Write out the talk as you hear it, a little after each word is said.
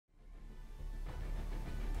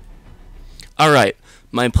Alright,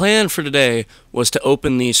 my plan for today was to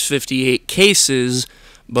open these 58 cases,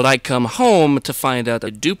 but I come home to find out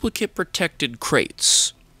they're duplicate protected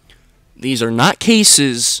crates. These are not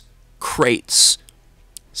cases, crates.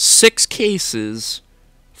 6 cases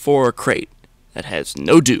for a crate that has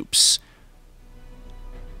no dupes.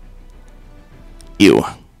 Ew.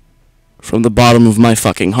 From the bottom of my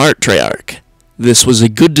fucking heart, Treyarch. This was a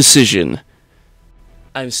good decision.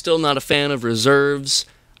 I'm still not a fan of reserves.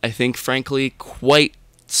 I think, frankly, quite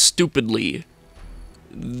stupidly,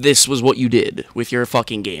 this was what you did with your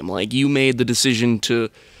fucking game. Like, you made the decision to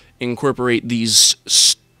incorporate these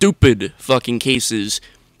stupid fucking cases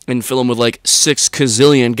and fill them with, like, 6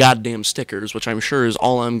 gazillion goddamn stickers, which I'm sure is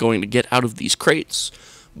all I'm going to get out of these crates.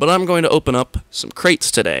 But I'm going to open up some crates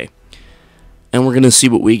today, and we're going to see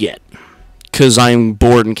what we get. Because I'm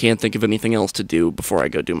bored and can't think of anything else to do before I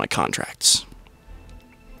go do my contracts.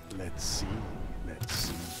 Let's see.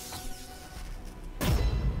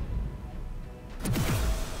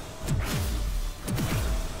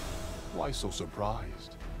 Why so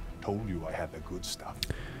surprised? Told you I had the good stuff.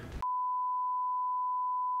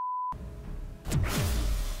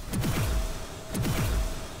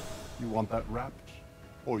 You want that wrapped?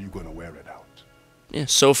 Or are you gonna wear it out? Yeah,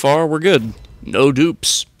 so far we're good. No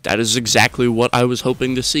dupes. That is exactly what I was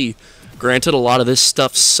hoping to see. Granted, a lot of this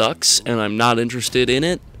stuff sucks, and I'm not interested in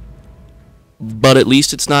it. But at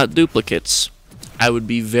least it's not duplicates. I would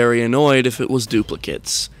be very annoyed if it was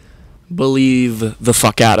duplicates. Believe the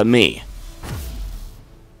fuck out of me.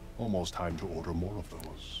 Almost time to order more of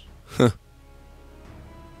those. Huh.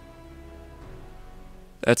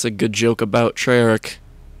 That's a good joke about Treyarch.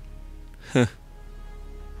 Huh.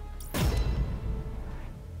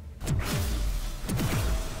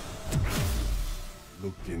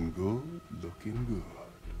 Looking good, looking good.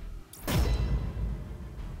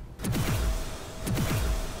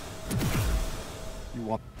 You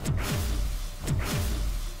want...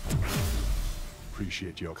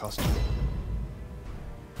 Appreciate your custom.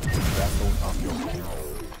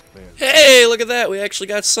 Hey, look at that. We actually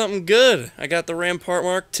got something good. I got the Rampart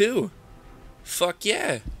Mark II. Fuck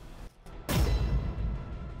yeah.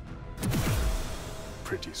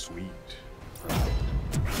 Pretty sweet. Right.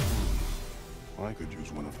 I could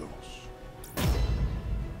use one of those.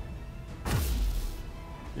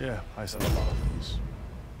 Yeah, I sell a lot of these.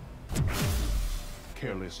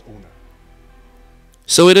 Careless owner.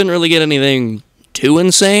 So we didn't really get anything too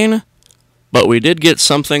insane, but we did get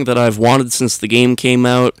something that I've wanted since the game came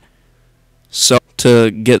out. So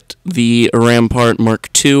to get the Rampart Mark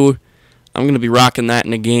II, I'm going to be rocking that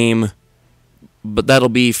in a game, but that'll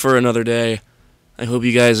be for another day. I hope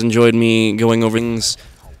you guys enjoyed me going over things.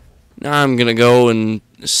 Now I'm going to go and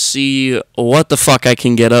see what the fuck I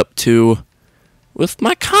can get up to with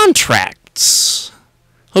my contracts.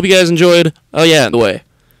 Hope you guys enjoyed. Oh yeah, by the way,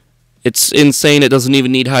 it's insane. It doesn't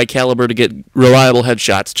even need high caliber to get reliable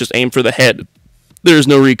headshots. Just aim for the head. There's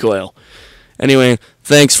no recoil. Anyway,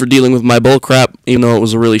 thanks for dealing with my bullcrap, even though it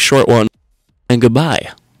was a really short one. And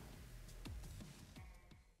goodbye.